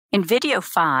In video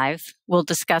 5, we'll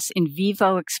discuss in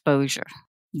vivo exposure,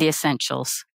 the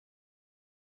essentials.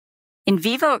 In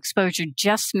vivo exposure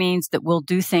just means that we'll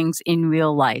do things in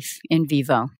real life, in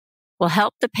vivo. We'll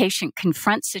help the patient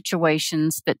confront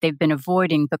situations that they've been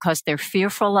avoiding because they're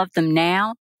fearful of them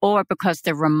now or because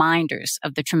they're reminders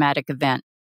of the traumatic event.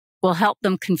 We'll help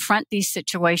them confront these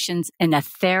situations in a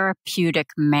therapeutic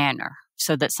manner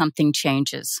so that something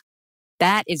changes.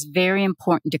 That is very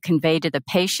important to convey to the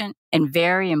patient and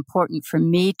very important for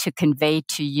me to convey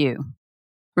to you.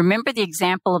 Remember the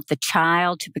example of the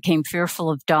child who became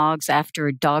fearful of dogs after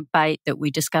a dog bite that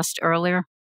we discussed earlier?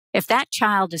 If that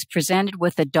child is presented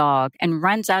with a dog and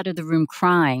runs out of the room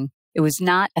crying, it was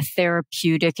not a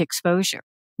therapeutic exposure.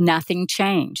 Nothing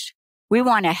changed. We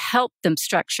want to help them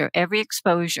structure every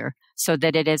exposure so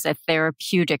that it is a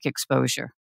therapeutic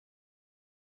exposure.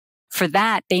 For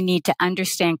that, they need to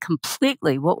understand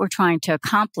completely what we're trying to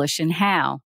accomplish and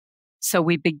how. So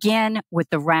we begin with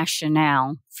the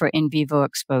rationale for in vivo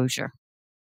exposure.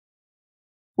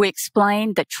 We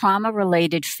explain that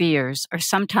trauma-related fears are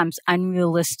sometimes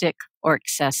unrealistic or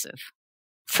excessive.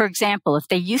 For example, if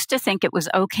they used to think it was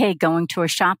okay going to a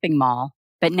shopping mall,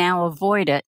 but now avoid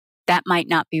it, that might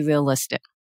not be realistic.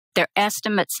 Their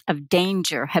estimates of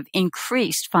danger have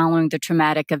increased following the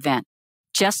traumatic event.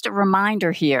 Just a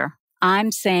reminder here,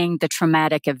 I'm saying the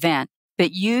traumatic event,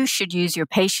 but you should use your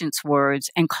patient's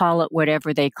words and call it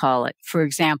whatever they call it. For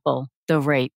example, the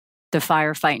rape, the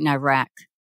firefight in Iraq,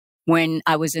 when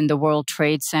I was in the World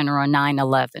Trade Center on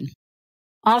 9/11.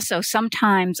 Also,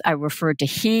 sometimes I refer to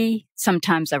he,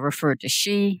 sometimes I refer to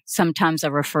she, sometimes I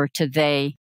refer to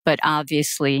they, but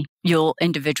obviously you'll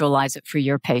individualize it for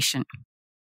your patient.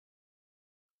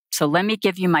 So let me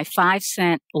give you my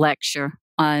 5-cent lecture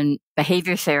on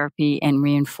behavior therapy and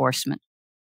reinforcement.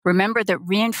 Remember that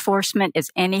reinforcement is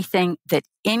anything that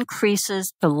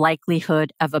increases the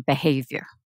likelihood of a behavior.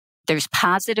 There's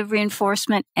positive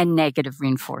reinforcement and negative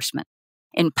reinforcement.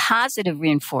 In positive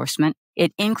reinforcement,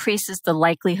 it increases the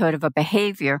likelihood of a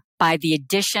behavior by the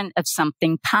addition of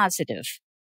something positive.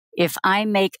 If I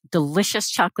make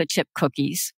delicious chocolate chip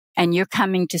cookies and you're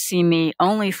coming to see me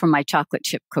only for my chocolate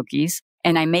chip cookies,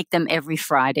 and I make them every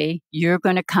Friday, you're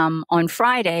going to come on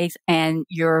Fridays and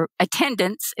your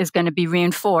attendance is going to be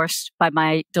reinforced by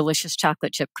my delicious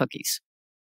chocolate chip cookies.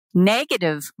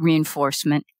 Negative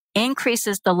reinforcement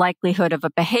increases the likelihood of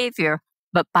a behavior,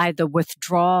 but by the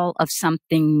withdrawal of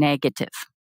something negative.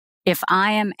 If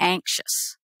I am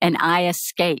anxious and I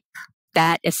escape,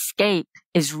 that escape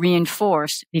is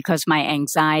reinforced because my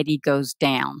anxiety goes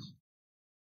down.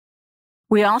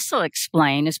 We also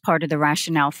explain, as part of the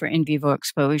rationale for in vivo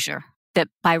exposure, that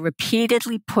by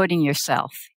repeatedly putting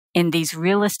yourself in these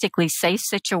realistically safe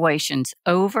situations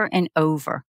over and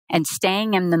over and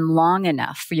staying in them long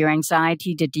enough for your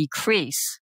anxiety to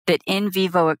decrease, that in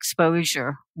vivo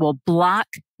exposure will block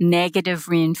negative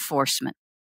reinforcement.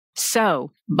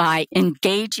 So, by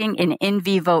engaging in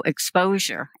vivo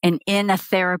exposure and in a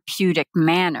therapeutic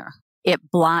manner,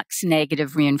 it blocks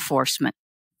negative reinforcement.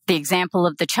 The example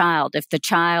of the child, if the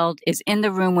child is in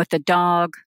the room with the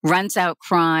dog, runs out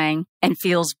crying, and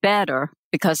feels better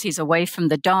because he's away from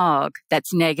the dog,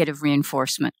 that's negative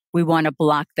reinforcement. We want to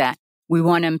block that. We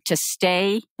want him to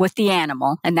stay with the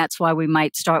animal, and that's why we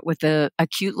might start with a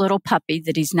cute little puppy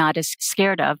that he's not as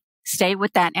scared of. Stay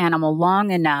with that animal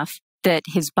long enough that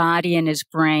his body and his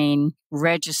brain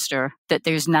register that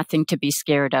there's nothing to be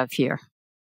scared of here.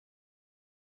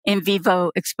 In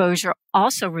vivo exposure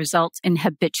also results in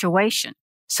habituation,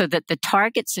 so that the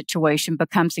target situation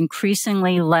becomes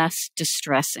increasingly less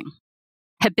distressing.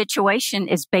 Habituation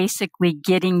is basically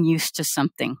getting used to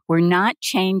something. We're not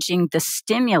changing the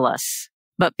stimulus,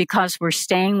 but because we're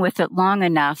staying with it long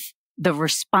enough, the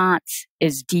response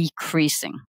is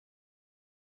decreasing.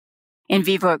 In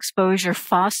vivo exposure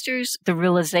fosters the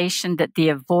realization that the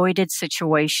avoided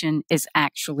situation is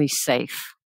actually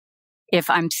safe. If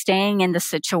I'm staying in the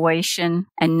situation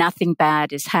and nothing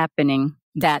bad is happening,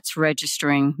 that's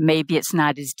registering. Maybe it's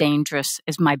not as dangerous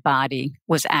as my body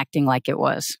was acting like it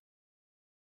was.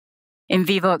 In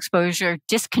vivo exposure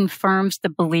disconfirms the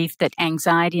belief that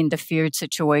anxiety in the feared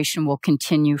situation will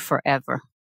continue forever.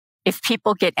 If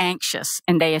people get anxious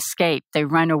and they escape, they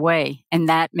run away, and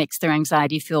that makes their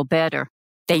anxiety feel better,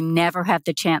 they never have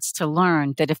the chance to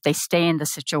learn that if they stay in the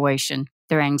situation,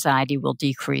 their anxiety will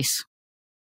decrease.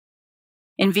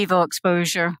 In vivo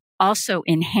exposure also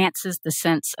enhances the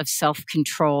sense of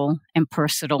self-control and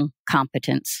personal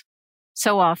competence.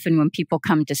 So often when people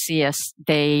come to see us,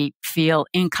 they feel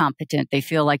incompetent. They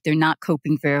feel like they're not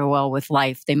coping very well with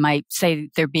life. They might say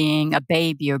they're being a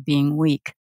baby or being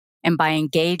weak. And by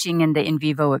engaging in the in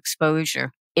vivo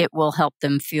exposure, it will help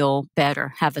them feel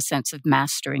better, have a sense of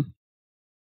mastery.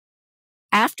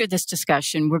 After this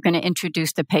discussion, we're going to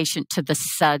introduce the patient to the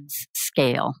SUDS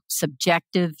scale,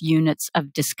 Subjective Units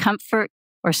of Discomfort,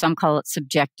 or some call it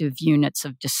Subjective Units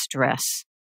of Distress.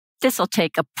 This will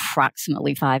take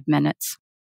approximately 5 minutes.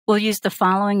 We'll use the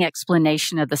following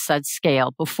explanation of the SUDS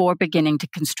scale before beginning to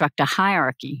construct a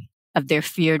hierarchy of their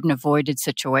feared and avoided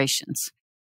situations.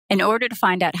 In order to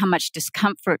find out how much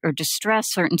discomfort or distress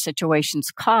certain situations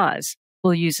cause,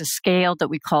 we'll use a scale that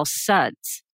we call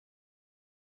SUDS.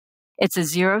 It's a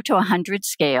 0 to 100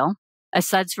 scale. A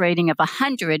SUDS rating of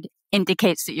 100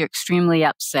 indicates that you're extremely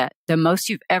upset, the most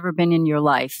you've ever been in your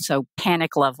life, so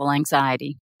panic level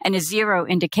anxiety. And a 0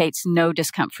 indicates no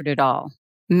discomfort at all.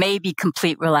 Maybe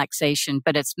complete relaxation,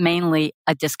 but it's mainly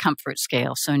a discomfort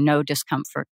scale, so no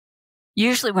discomfort.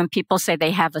 Usually when people say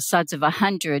they have a SUDS of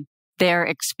 100, they're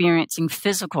experiencing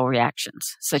physical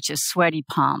reactions, such as sweaty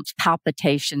palms,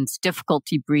 palpitations,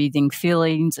 difficulty breathing,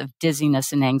 feelings of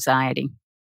dizziness and anxiety.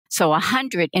 So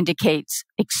 100 indicates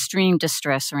extreme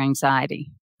distress or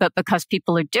anxiety. But because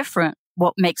people are different,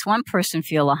 what makes one person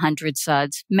feel 100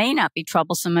 SUDS may not be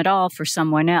troublesome at all for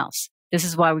someone else. This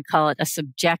is why we call it a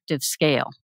subjective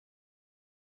scale.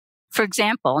 For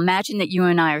example, imagine that you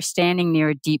and I are standing near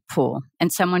a deep pool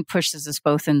and someone pushes us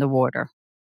both in the water.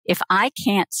 If I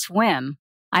can't swim,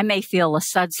 I may feel a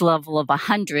SUDS level of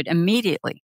 100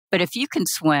 immediately. But if you can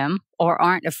swim or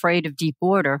aren't afraid of deep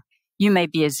water, you may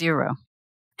be a 0.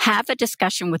 Have a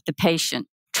discussion with the patient,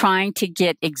 trying to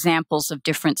get examples of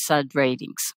different SUD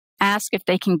ratings. Ask if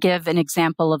they can give an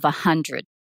example of 100.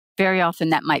 Very often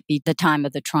that might be the time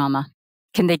of the trauma.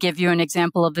 Can they give you an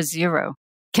example of a 0?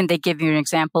 Can they give you an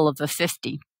example of a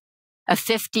 50? A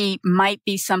 50 might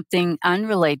be something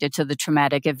unrelated to the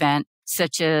traumatic event,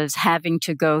 such as having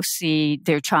to go see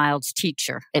their child's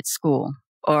teacher at school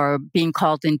or being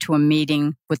called into a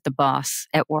meeting with the boss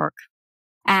at work.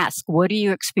 Ask, what are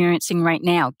you experiencing right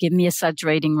now? Give me a SUDS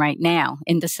rating right now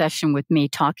in the session with me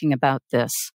talking about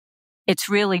this. It's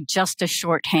really just a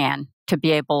shorthand to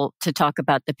be able to talk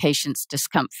about the patient's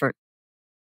discomfort.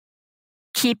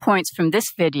 Key points from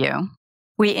this video.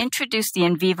 We introduced the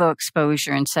in vivo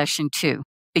exposure in session 2,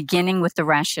 beginning with the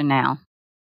rationale.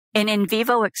 In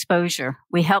vivo exposure,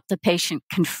 we help the patient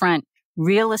confront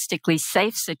realistically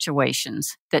safe situations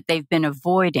that they've been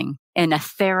avoiding in a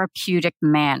therapeutic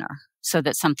manner so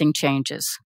that something changes.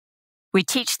 We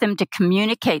teach them to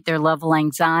communicate their level of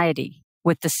anxiety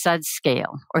with the SUDS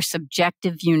scale, or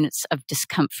Subjective Units of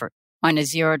Discomfort, on a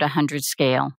 0 to 100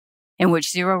 scale, in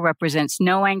which 0 represents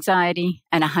no anxiety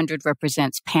and 100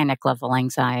 represents panic level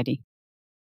anxiety.